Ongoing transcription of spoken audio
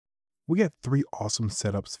We have three awesome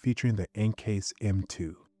setups featuring the NCASE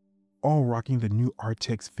M2, all rocking the new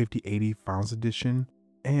RTX 5080 Founders Edition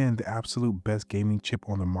and the absolute best gaming chip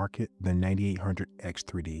on the market, the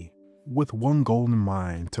 9800X3D. With one goal in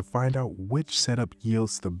mind, to find out which setup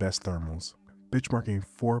yields the best thermals. Benchmarking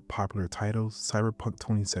four popular titles: Cyberpunk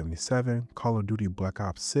 2077, Call of Duty Black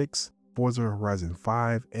Ops 6, Forza Horizon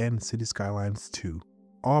 5, and City Skylines 2.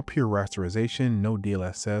 All pure rasterization, no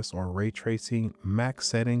DLSS or ray tracing, max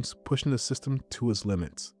settings, pushing the system to its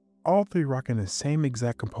limits. All three rocking the same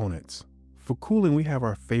exact components. For cooling, we have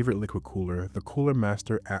our favorite liquid cooler, the Cooler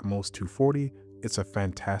Master Atmos 240. It's a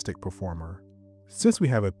fantastic performer. Since we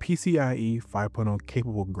have a PCIe 5.0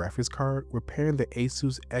 capable graphics card, we're pairing the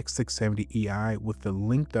ASUS X670EI with the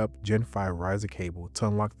linked up Gen 5 Ryzen cable to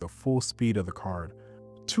unlock the full speed of the card.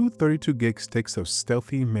 Two 32GB sticks of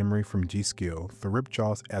stealthy memory from G.Skill, the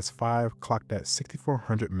Ripjaws S5 clocked at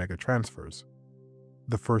 6400 mega transfers.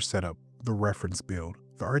 The first setup, the reference build.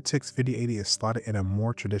 The RTX 5080 is slotted in a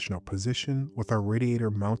more traditional position with our radiator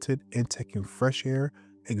mounted, intaking fresh air,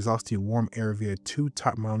 exhausting warm air via two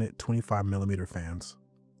top-mounted 25mm fans.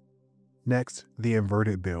 Next, the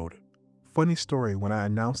inverted build. Funny story, when I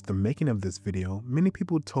announced the making of this video, many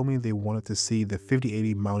people told me they wanted to see the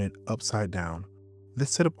 5080 mounted upside down.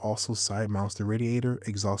 This setup also side mounts the radiator,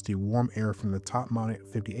 exhausting warm air from the top-mounted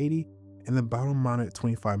 5080 and the bottom-mounted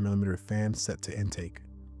 25mm fan set to intake.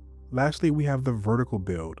 Lastly, we have the vertical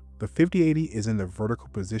build. The 5080 is in the vertical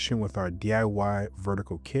position with our DIY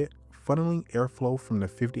vertical kit, funneling airflow from the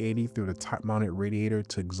 5080 through the top-mounted radiator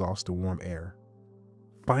to exhaust the warm air.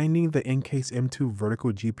 Finding the NCASE M2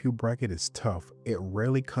 vertical GPU bracket is tough. It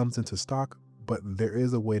rarely comes into stock, but there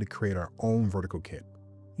is a way to create our own vertical kit.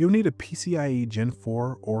 You'll need a PCIe Gen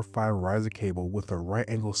 4 or 5 riser cable with a right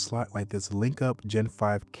angle slot like this link-up Gen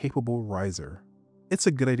 5 capable riser. It's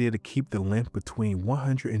a good idea to keep the length between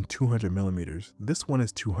 100 and 200mm. This one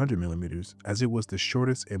is 200mm, as it was the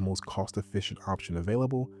shortest and most cost-efficient option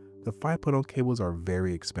available. The 5.0 cables are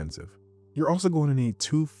very expensive. You're also going to need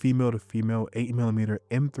two female-to-female 8mm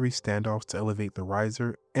M3 standoffs to elevate the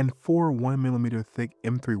riser, and four 1mm thick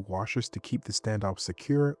M3 washers to keep the standoff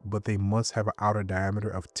secure, but they must have an outer diameter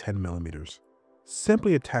of 10mm.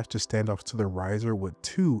 Simply attach the standoffs to the riser with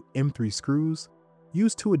two M3 screws.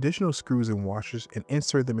 Use two additional screws and washers and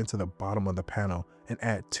insert them into the bottom of the panel and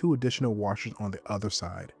add two additional washers on the other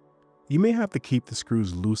side. You may have to keep the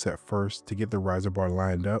screws loose at first to get the riser bar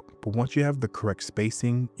lined up, but once you have the correct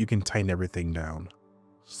spacing, you can tighten everything down.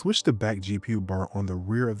 Switch the back GPU bar on the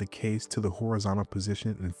rear of the case to the horizontal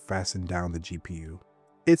position and fasten down the GPU.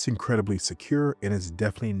 It's incredibly secure and is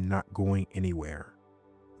definitely not going anywhere.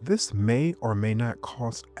 This may or may not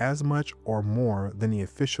cost as much or more than the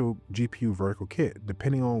official GPU vertical kit,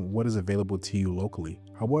 depending on what is available to you locally.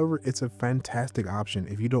 However, it's a fantastic option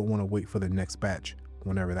if you don't want to wait for the next batch,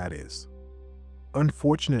 whenever that is.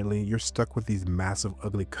 Unfortunately, you're stuck with these massive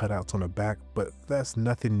ugly cutouts on the back, but that's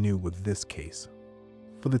nothing new with this case.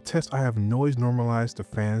 For the test, I have noise normalized the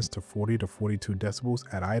fans to 40 to 42 decibels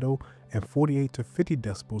at idle and 48 to 50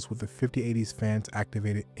 decibels with the 5080's fans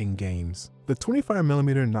activated in games. The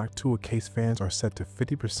 25mm Noctua case fans are set to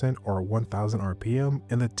 50% or 1000 RPM,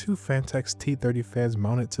 and the two Fantex T30 fans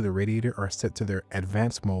mounted to the radiator are set to their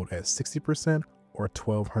advanced mode at 60% or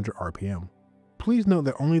 1200 RPM. Please note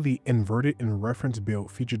that only the inverted and reference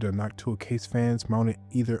build featured the Noctua case fans mounted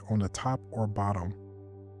either on the top or bottom.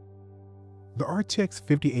 The RTX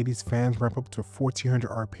 5080's fans ramp up to 1400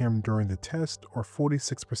 RPM during the test, or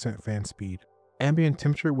 46% fan speed. Ambient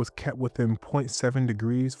temperature was kept within 0.7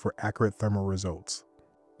 degrees for accurate thermal results.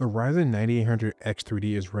 The Ryzen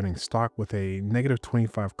 9800X3D is running stock with a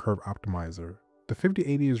 -25 curve optimizer. The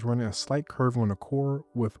 5080 is running a slight curve on the core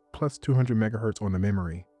with plus 200 MHz on the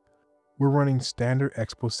memory. We're running standard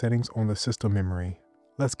expo settings on the system memory.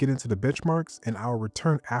 Let's get into the benchmarks, and I'll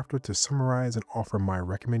return after to summarize and offer my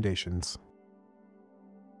recommendations.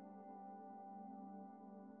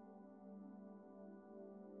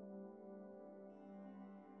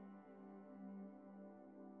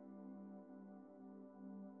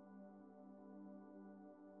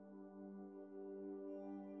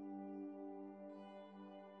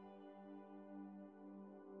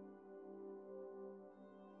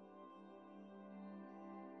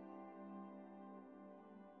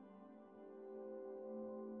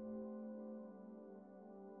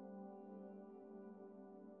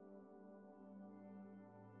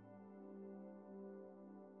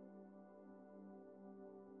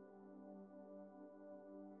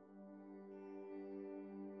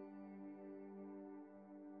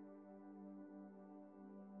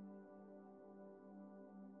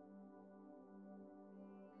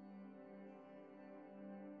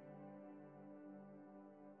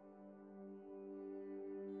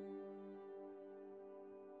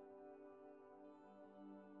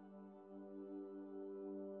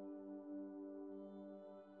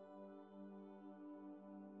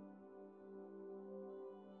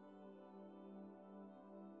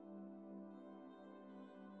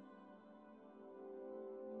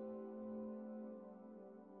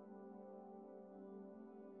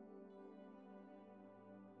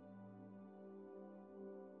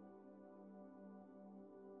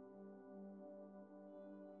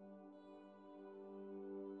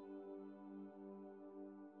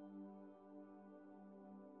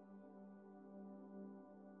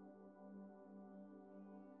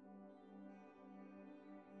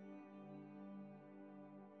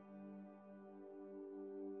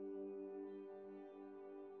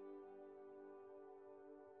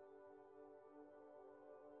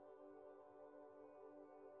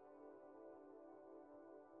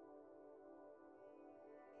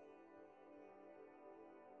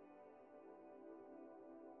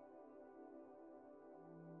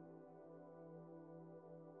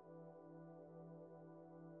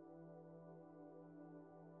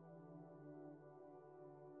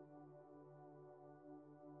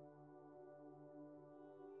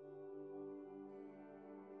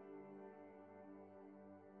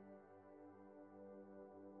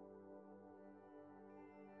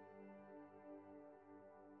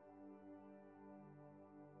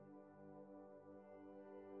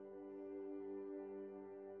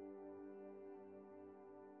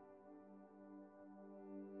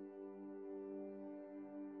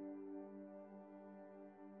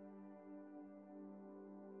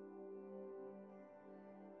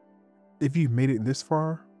 If you've made it this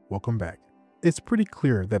far, welcome back. It's pretty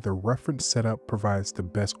clear that the reference setup provides the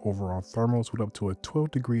best overall thermals with up to a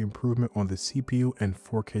 12-degree improvement on the CPU and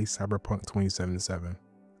 4K Cyberpunk 2077.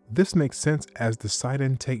 This makes sense as the side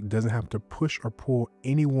intake doesn't have to push or pull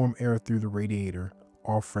any warm air through the radiator,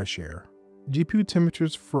 all fresh air. GPU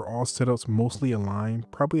temperatures for all setups mostly align,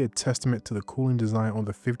 probably a testament to the cooling design on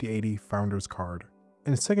the 5080 Founders card.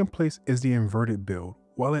 In second place is the inverted build.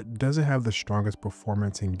 While it doesn't have the strongest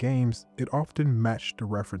performance in games, it often matched the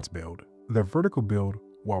reference build. The vertical build,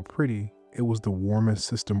 while pretty, it was the warmest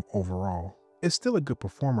system overall. It's still a good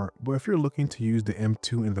performer, but if you're looking to use the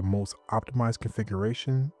M2 in the most optimized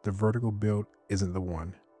configuration, the vertical build isn't the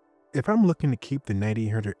one. If I'm looking to keep the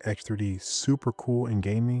 9800X3D super cool in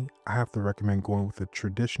gaming, I have to recommend going with the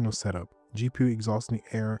traditional setup, GPU exhausting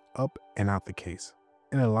air up and out the case,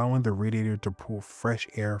 and allowing the radiator to pull fresh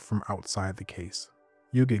air from outside the case.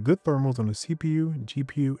 You'll get good thermals on the CPU,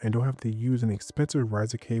 GPU, and don't have to use an expensive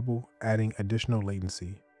Ryzen cable, adding additional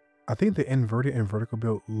latency. I think the inverted and vertical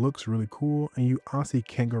build looks really cool, and you honestly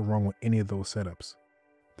can't go wrong with any of those setups.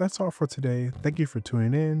 That's all for today. Thank you for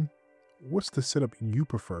tuning in. What's the setup you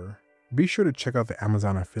prefer? Be sure to check out the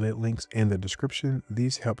Amazon affiliate links in the description.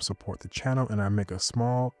 These help support the channel, and I make a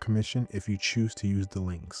small commission if you choose to use the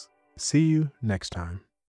links. See you next time.